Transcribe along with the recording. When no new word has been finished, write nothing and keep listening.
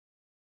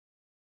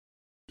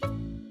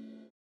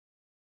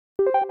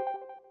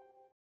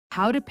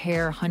How to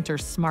pair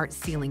HunterSMART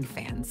ceiling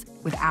fans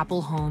with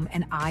Apple Home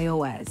and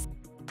iOS.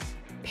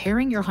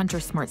 Pairing your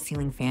HunterSMART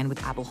ceiling fan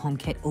with Apple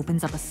HomeKit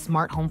opens up a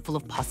smart home full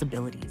of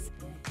possibilities.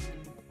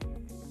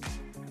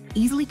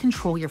 Easily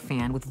control your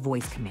fan with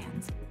voice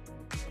commands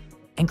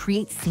and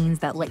create scenes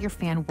that let your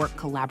fan work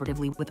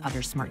collaboratively with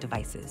other smart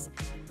devices.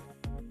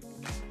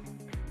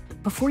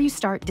 Before you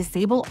start,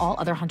 disable all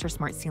other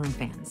HunterSMART ceiling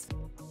fans.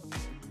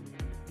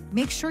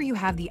 Make sure you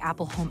have the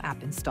Apple Home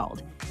app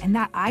installed and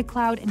that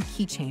iCloud and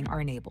Keychain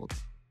are enabled.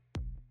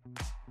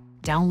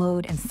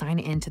 Download and sign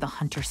in to the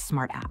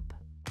HunterSMART app.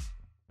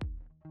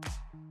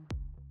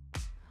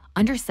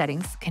 Under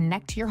Settings,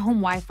 connect to your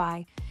home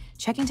Wi-Fi,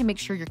 checking to make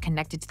sure you're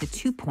connected to the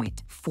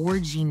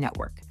 2.4G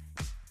network.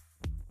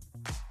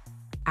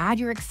 Add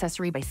your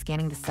accessory by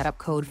scanning the setup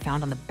code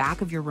found on the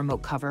back of your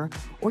remote cover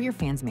or your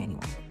fan's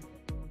manual.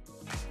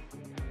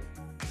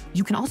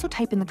 You can also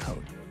type in the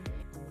code.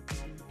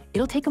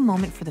 It'll take a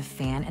moment for the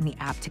fan and the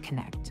app to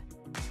connect.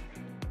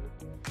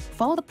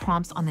 Follow the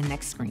prompts on the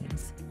next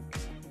screens.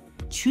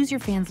 Choose your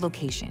fan's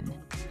location.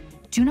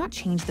 Do not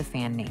change the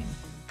fan name.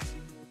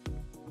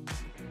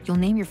 You'll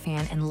name your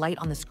fan and light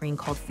on the screen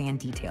called Fan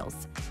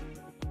Details.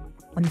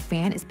 When the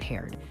fan is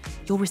paired,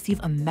 you'll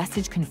receive a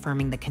message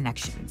confirming the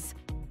connections.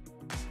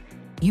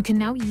 You can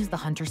now use the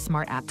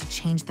HunterSMART app to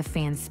change the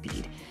fan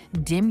speed,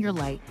 dim your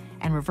light,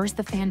 and reverse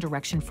the fan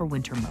direction for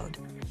winter mode.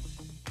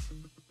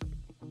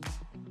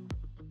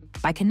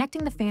 By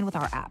connecting the fan with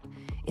our app,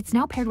 it's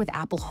now paired with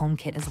Apple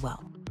HomeKit as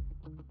well.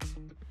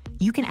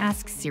 You can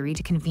ask Siri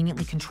to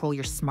conveniently control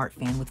your smart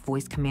fan with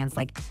voice commands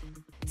like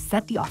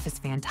set the office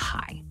fan to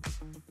high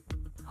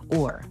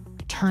or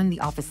turn the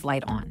office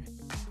light on.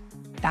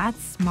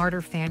 That's smarter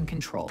fan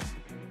control.